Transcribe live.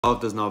Oh,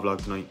 there's no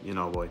vlog tonight, you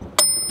know why.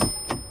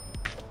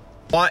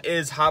 What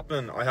is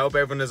happening? I hope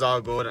everyone is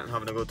all good and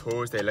having a good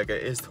Thursday. Like,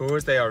 it is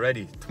Thursday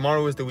already.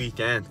 Tomorrow is the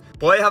weekend.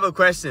 But I have a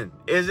question.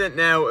 Is it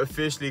now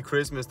officially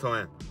Christmas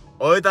time?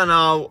 I don't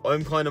know.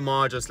 I'm kind of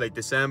more just like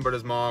December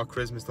is more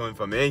Christmas time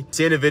for me.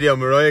 Seen a video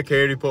Mariah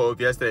Carey put up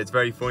yesterday. It's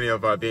very funny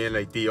of her being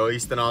like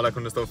de-iced and all that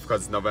kind of stuff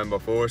because it's November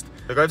 1st.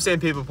 Like, I've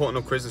seen people putting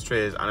up Christmas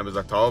trees and it was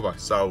October.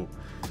 So,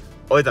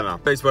 I don't know.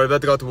 Okay, so we're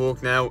about to go to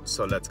work now.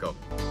 So, let's go.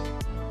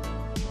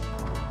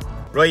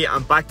 Right,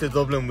 and back to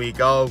Dublin we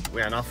go.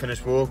 We are not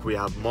finished work. We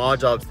have more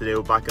jobs to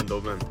do back in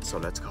Dublin. So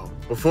let's go.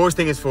 But first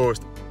thing is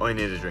first, I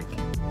need a drink.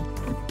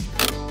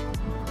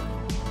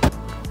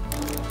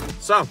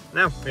 So,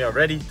 now we are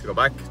ready to go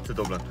back to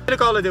Dublin. I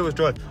think all I do is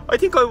drive. I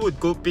think I would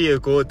be a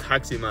good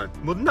taxi man.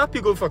 Wouldn't that be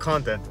good for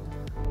content?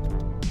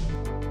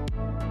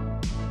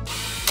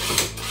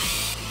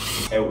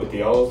 Out with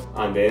the old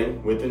and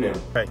in with the new.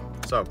 Okay,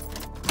 so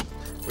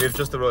we've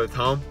just arrived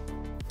home.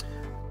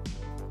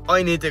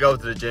 I need to go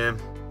to the gym.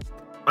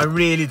 I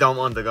really don't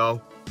want to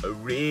go. I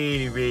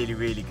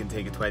really can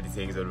think of 20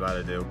 things I'd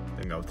rather do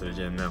than go to the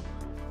gym now.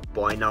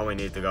 But I know I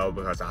need to go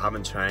because I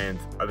haven't trained.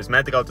 I was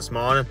meant to go this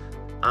morning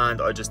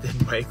and I just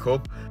didn't wake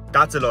up.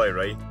 That's a lie,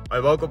 right? I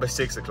woke up at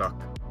 6 o'clock.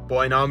 But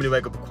I normally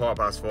wake up at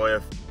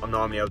 5:15. I'm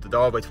normally out the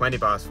door by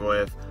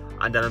 5:20.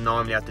 And then I'm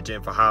normally at the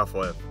gym for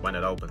 5:30 when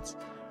it opens.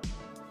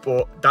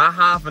 But that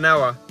half an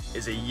hour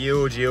is a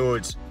huge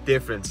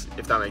difference,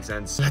 if that makes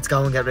sense. Let's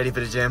go and get ready for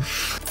the gym.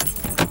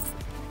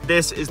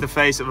 This is the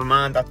face of a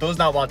man that does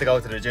not want to go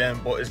to the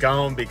gym but is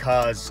going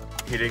because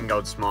he didn't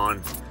go this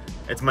morning.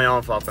 It's my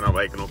own fault for not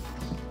waking up.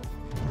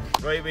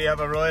 Right, we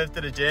have arrived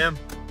at the gym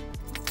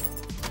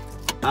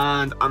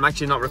and I'm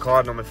actually not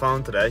recording on my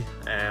phone today.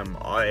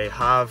 I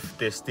have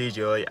this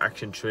DJI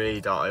Action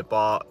 3 that I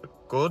bought a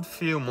good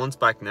few months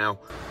back now.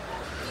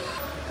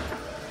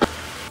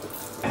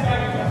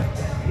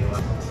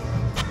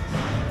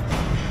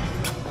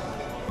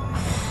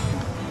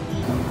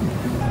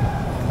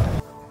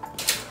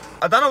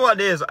 I don't know what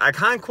it is, I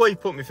can't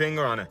quite put my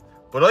finger on it,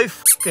 but I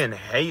fucking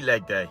hate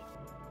leg day.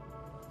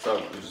 So,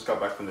 we just got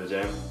back from the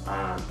gym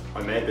and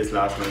I made this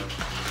last night,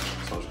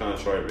 so I'm just gonna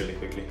try it really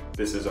quickly.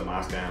 This is a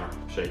mascara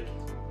shake.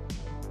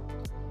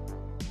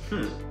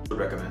 Would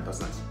recommend,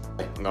 that's nice.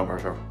 Okay, I'm going for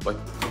a shower, bye.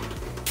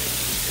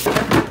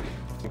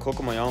 I'm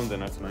cooking my own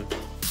dinner tonight.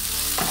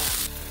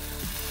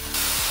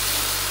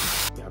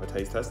 You have a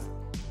taste test?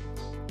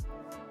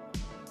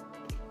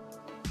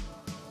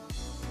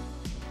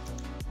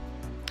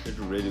 It's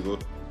really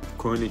good.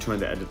 Currently trying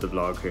to edit the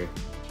vlog here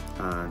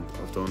and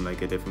I've done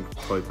like a different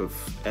type of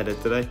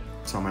edit today.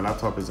 So my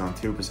laptop is on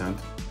 2%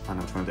 and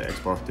I'm trying to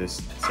export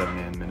this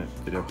 7-minute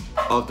video.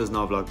 Oh, there's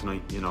no vlog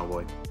tonight, you know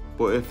why.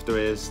 But if there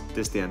is,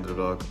 this is the end of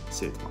the vlog.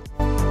 See you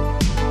tomorrow.